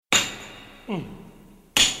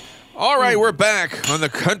All right, we're back on the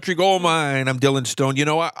Country Gold Mine. I'm Dylan Stone. You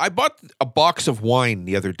know, I bought a box of wine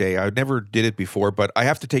the other day. I never did it before, but I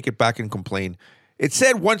have to take it back and complain. It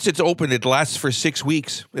said once it's open, it lasts for 6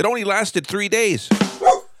 weeks. It only lasted 3 days.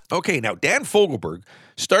 Okay, now Dan Fogelberg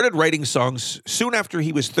started writing songs soon after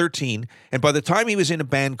he was 13, and by the time he was in a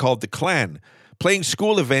band called The Clan, playing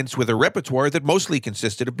school events with a repertoire that mostly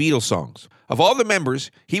consisted of Beatles songs. Of all the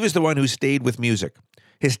members, he was the one who stayed with music.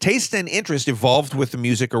 His taste and interest evolved with the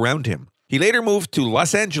music around him. He later moved to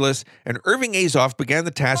Los Angeles, and Irving Azoff began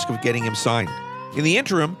the task of getting him signed. In the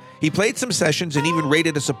interim, he played some sessions and even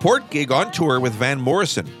raided a support gig on tour with Van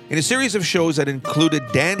Morrison in a series of shows that included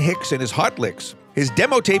Dan Hicks and his Hot Licks. His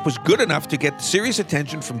demo tape was good enough to get serious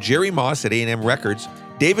attention from Jerry Moss at A&M Records,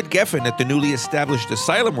 David Geffen at the newly established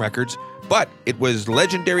Asylum Records, but it was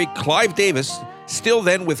legendary Clive Davis, still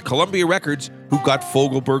then with Columbia Records, who got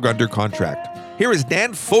Fogelberg under contract. Here is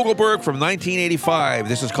Dan Fogelberg from 1985.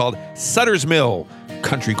 This is called Sutter's Mill,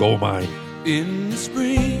 Country Gold Mine. In the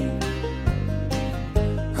spring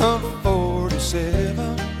of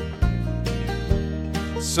 47,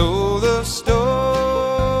 so the story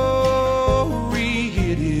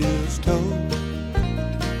it is told.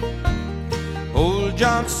 Old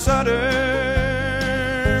John Sutter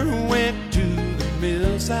went to the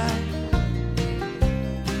millside,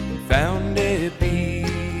 found a piece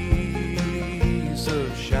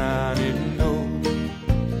of shining gold.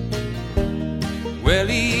 Well,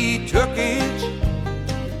 he took it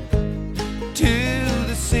to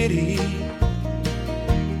the city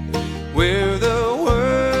where the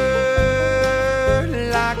word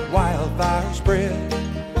like wildfire spread.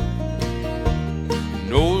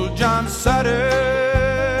 And old John Sutter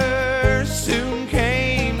soon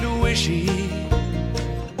came to wish he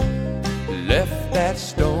left that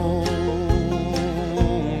stone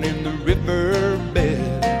in the river bed.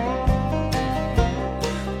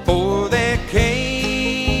 For there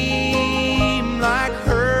came like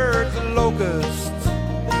herds of locusts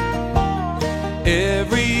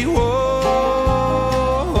every woman,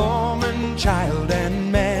 child,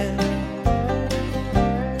 and man.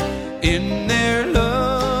 In their lumbering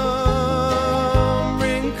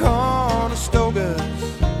Conestogas,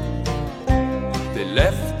 they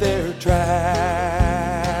left their tracks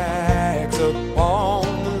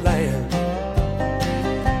upon the land.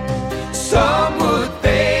 Some would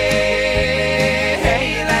fail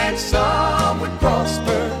and some would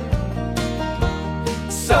prosper.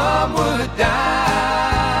 Some would die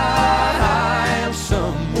and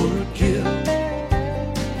some would kill.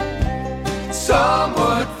 Some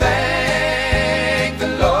would thank the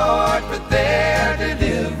Lord for their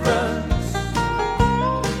deliverance.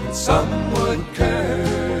 Some would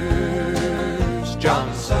curse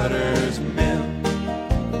John Sutter's mill.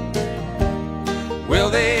 Well,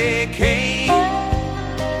 they came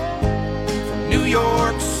from New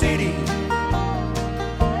York City,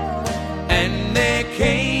 and they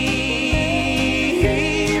came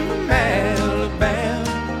from Alabama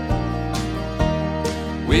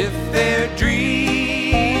with their dreams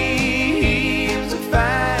of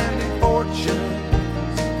finding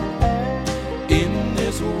fortunes in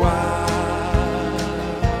this wild,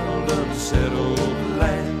 unsettled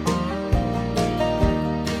land.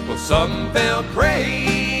 Well, some fell prey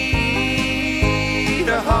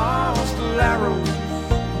to hostile arrows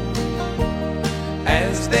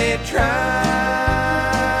as they tried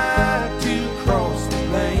to cross the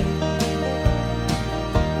plain,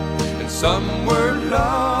 and some were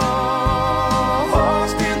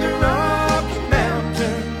lost in the Rocky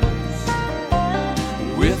Mountains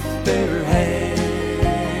with their hands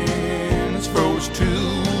froze to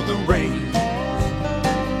the rain.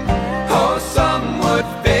 Oh, some would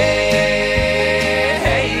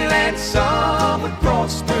fail and some would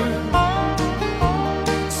prosper.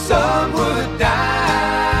 Some would die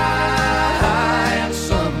and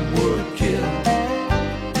some would kill.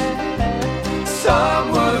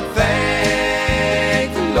 Some would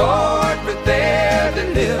thank the Lord for their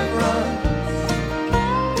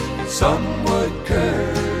deliverance. Some would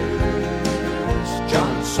curse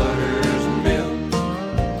John Sutter's mill.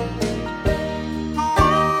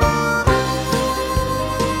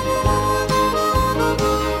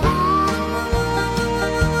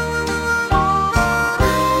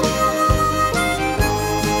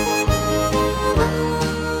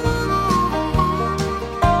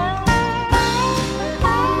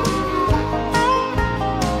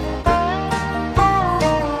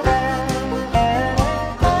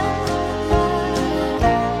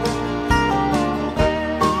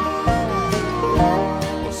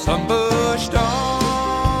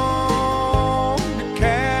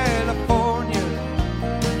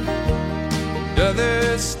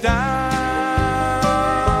 others stopped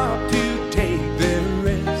to take their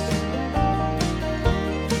rest.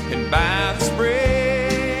 And by the spring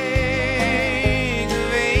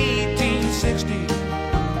of 1860,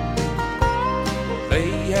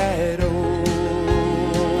 they had opened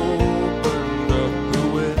up the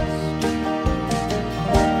West.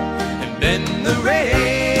 And then the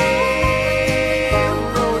railroad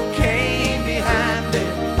came behind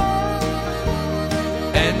them,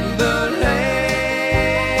 and the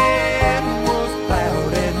land was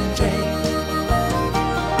plowed and changed.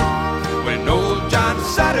 When old John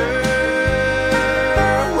Sutter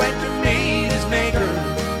went to meet his maker,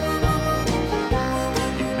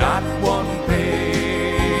 not one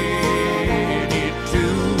penny to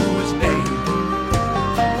his name.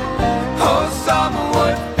 Oh, some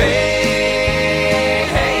would fail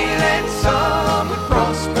and some would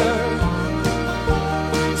prosper,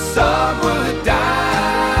 some would die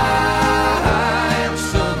and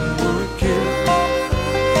some would kill.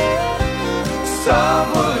 Some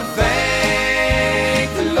would thank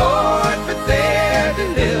the Lord for their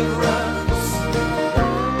deliverance,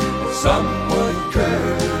 some would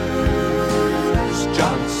curse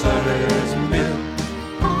John Sutter's mill,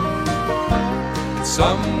 and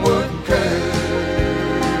some would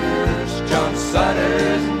curse John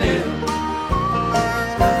Sutter's mill.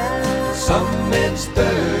 Some men's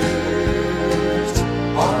thirsts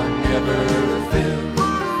are never filled.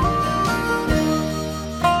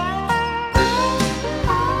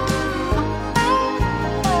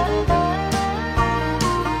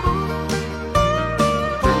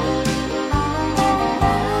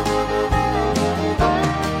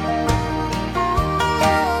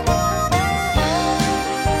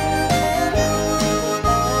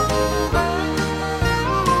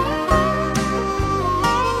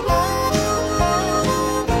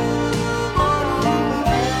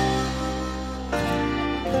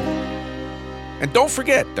 And don't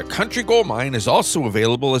forget, The Country Gold Mine is also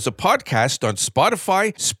available as a podcast on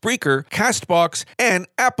Spotify, Spreaker, Castbox, and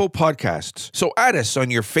Apple Podcasts. So add us on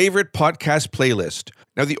your favorite podcast playlist.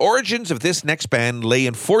 Now, the origins of this next band lay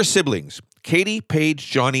in 4 siblings. Katie, Paige,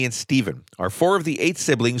 Johnny, and Stephen are 4 of the 8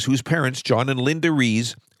 siblings whose parents, John and Linda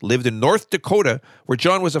Rees, lived in North Dakota, where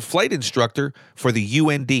John was a flight instructor for the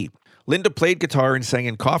UND. Linda played guitar and sang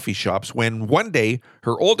in coffee shops when, one day,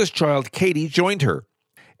 her oldest child, Katie, joined her.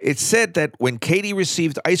 It's said that when Katie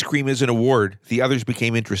received ice cream as an award, the others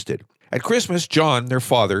became interested. At Christmas, John, their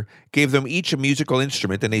father, gave them each a musical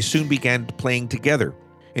instrument, and they soon began playing together.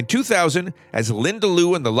 In 2000, as Linda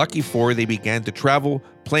Lou and the Lucky Four, they began to travel,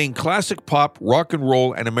 playing classic pop, rock and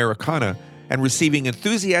roll, and Americana, and receiving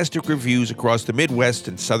enthusiastic reviews across the Midwest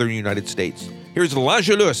and Southern United States. Here's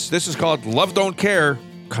L'Angelus. This is called Love Don't Care,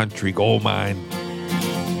 Country Gold Mine.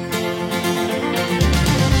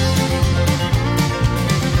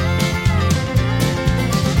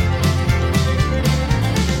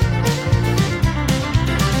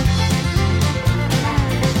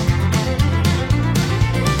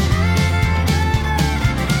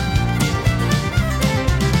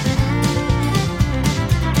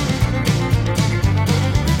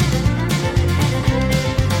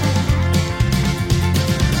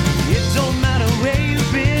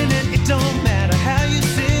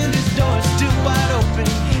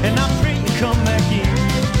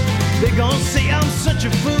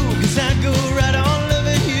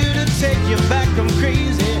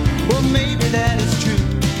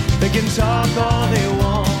 Talk all they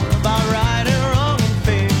want about right and wrong and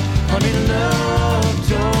fair. Honey, love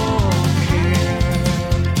don't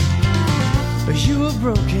care. You were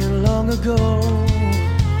broken long ago,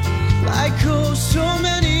 like oh so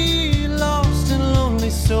many lost and lonely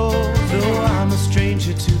souls. Though I'm a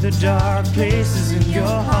stranger to the dark places in your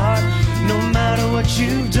heart, no matter what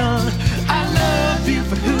you've done, I love you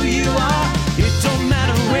for who you are. It don't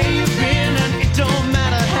matter where you've been, and it don't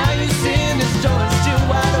matter how you sin. This door is still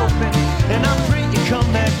wide open, and I pray you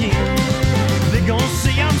come back in. They gon'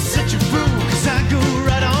 say I'm such a fool, 'cause I go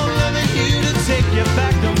right on loving you to take you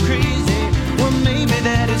back. I'm crazy. Well, maybe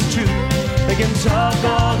that is true. They can talk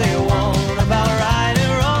all they want about right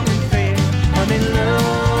and wrong and fair. Honey,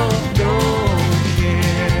 love don't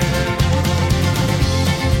care.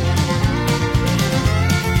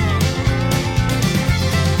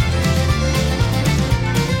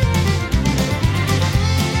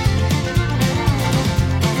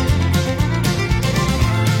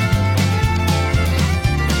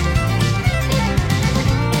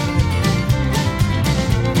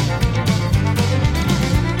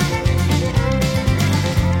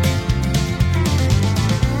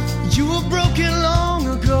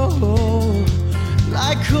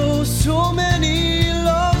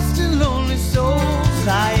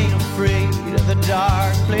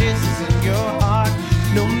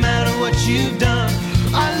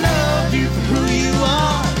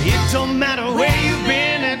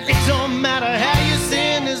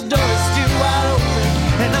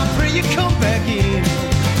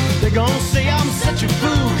 such a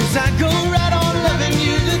fool, 'cause I go right on loving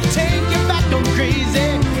you to take you back on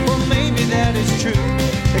crazy. Well, maybe that is true.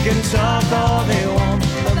 They can talk all they want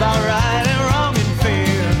about right and wrong and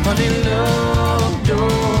fair. Honey, love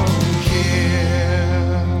don't care.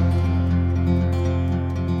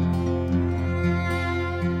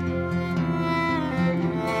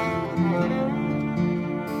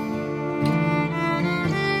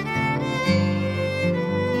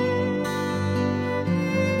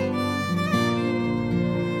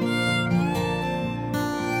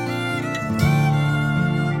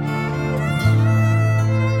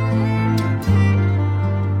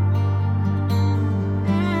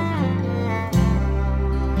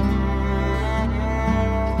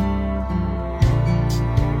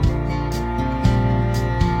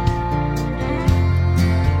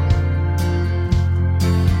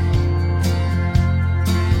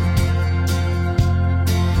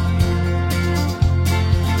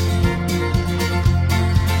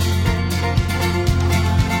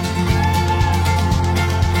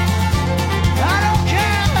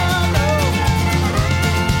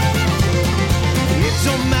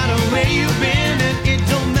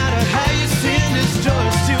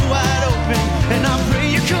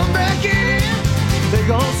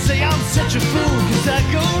 Such a fool, 'cause I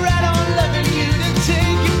go right on loving you to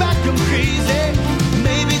take you back, I'm crazy.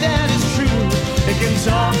 Maybe that is true. They can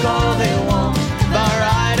talk all they want about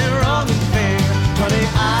right and wrong and fair. Honey,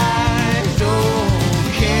 I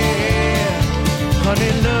don't care.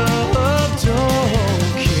 Honey, love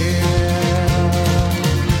don't care.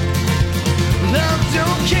 Love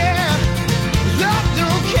don't care. Love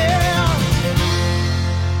don't care.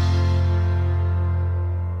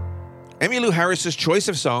 Emmylou Harris's choice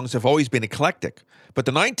of songs have always been eclectic, but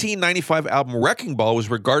the 1995 album Wrecking Ball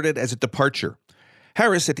was regarded as a departure.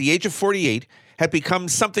 Harris, at the age of 48, had become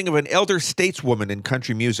something of an elder stateswoman in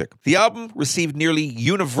country music. The album received nearly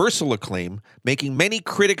universal acclaim, making many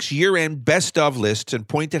critics' year-end best-of lists, and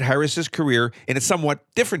pointed Harris's career in a somewhat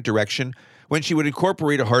different direction when she would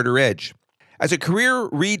incorporate a harder edge. As a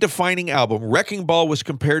career-redefining album, Wrecking Ball was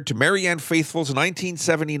compared to Marianne Faithfull's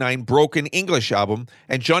 1979 Broken English album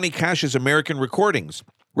and Johnny Cash's American Recordings.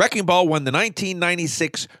 Wrecking Ball won the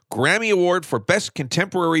 1996 Grammy Award for Best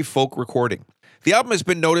Contemporary Folk Recording. The album has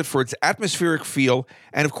been noted for its atmospheric feel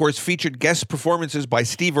and, of course, featured guest performances by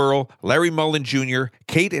Steve Earle, Larry Mullen Jr.,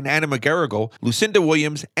 Kate and Anna McGarrigle, Lucinda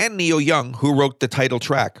Williams, and Neil Young, who wrote the title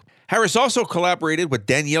track. Harris also collaborated with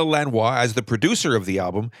Danielle Lanois as the producer of the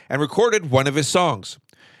album and recorded one of his songs.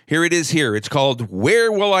 Here it is here. It's called Where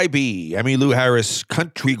Will I Be? Emmylou Harris,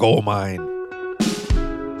 Country Gold Mine.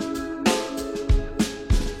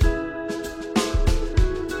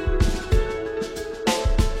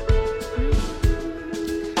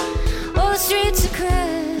 All the streets are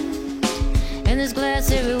cracked and there's glass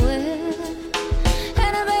everywhere,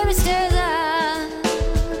 and a baby stares out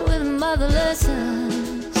with a motherless eyes.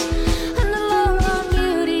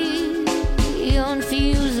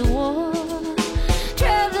 Feels the war,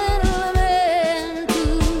 traveling a man to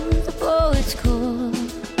the poet's core.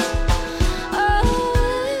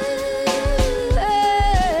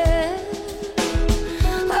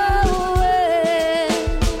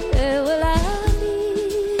 Where will I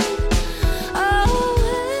be? Oh,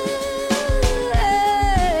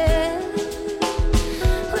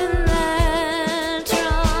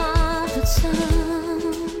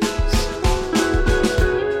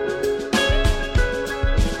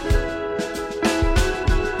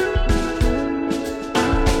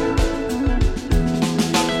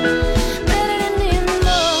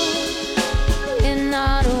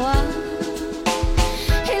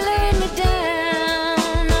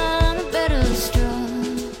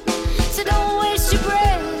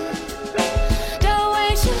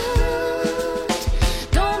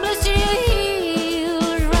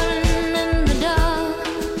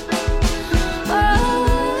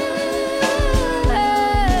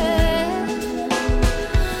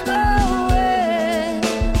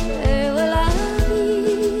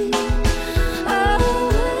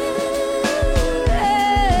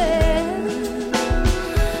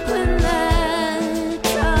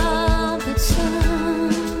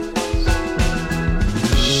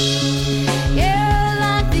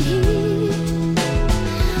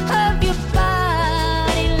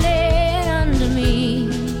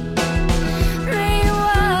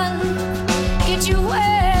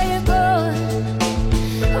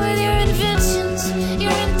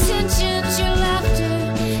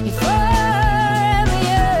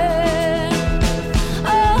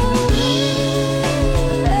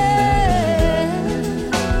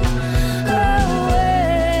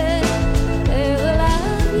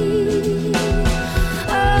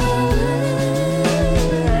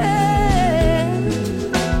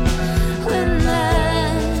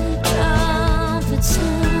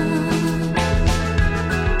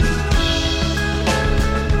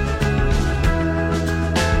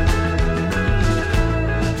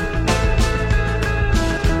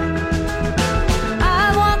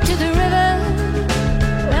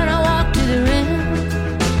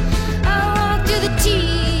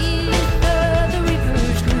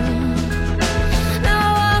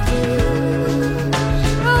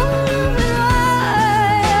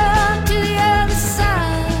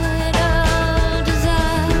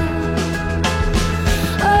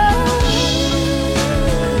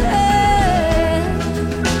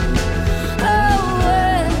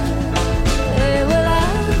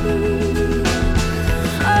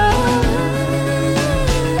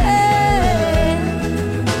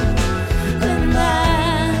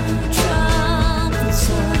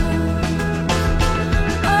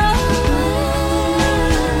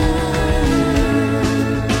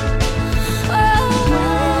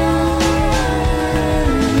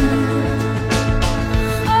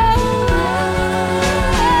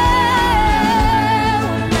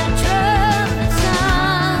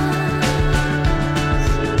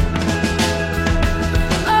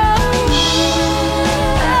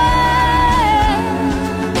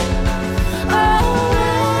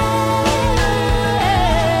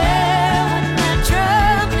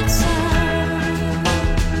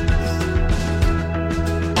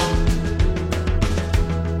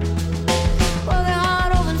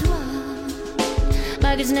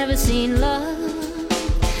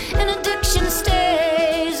 ocean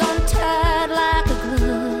stays on tight like a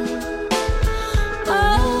glove.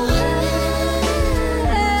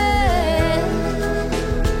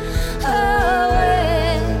 Oh,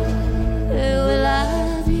 where will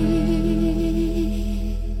I be?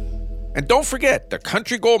 And don't forget, The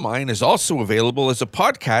Country Gold Mine is also available as a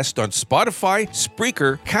podcast on Spotify,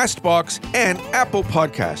 Spreaker, CastBox, and Apple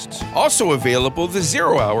Podcasts. Also available, The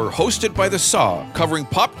Zero Hour, hosted by The Saw, covering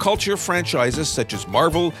pop culture franchises such as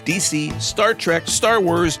Marvel, DC, Star Trek, Star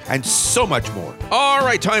Wars, and so much more. All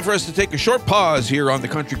right, time for us to take a short pause here on The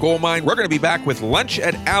Country Gold Mine. We're going to be back with Lunch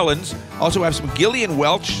at Allen's. Also have some Gillian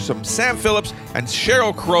Welch, some Sam Phillips, and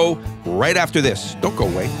Sheryl Crow right after this. Don't go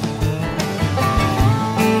away.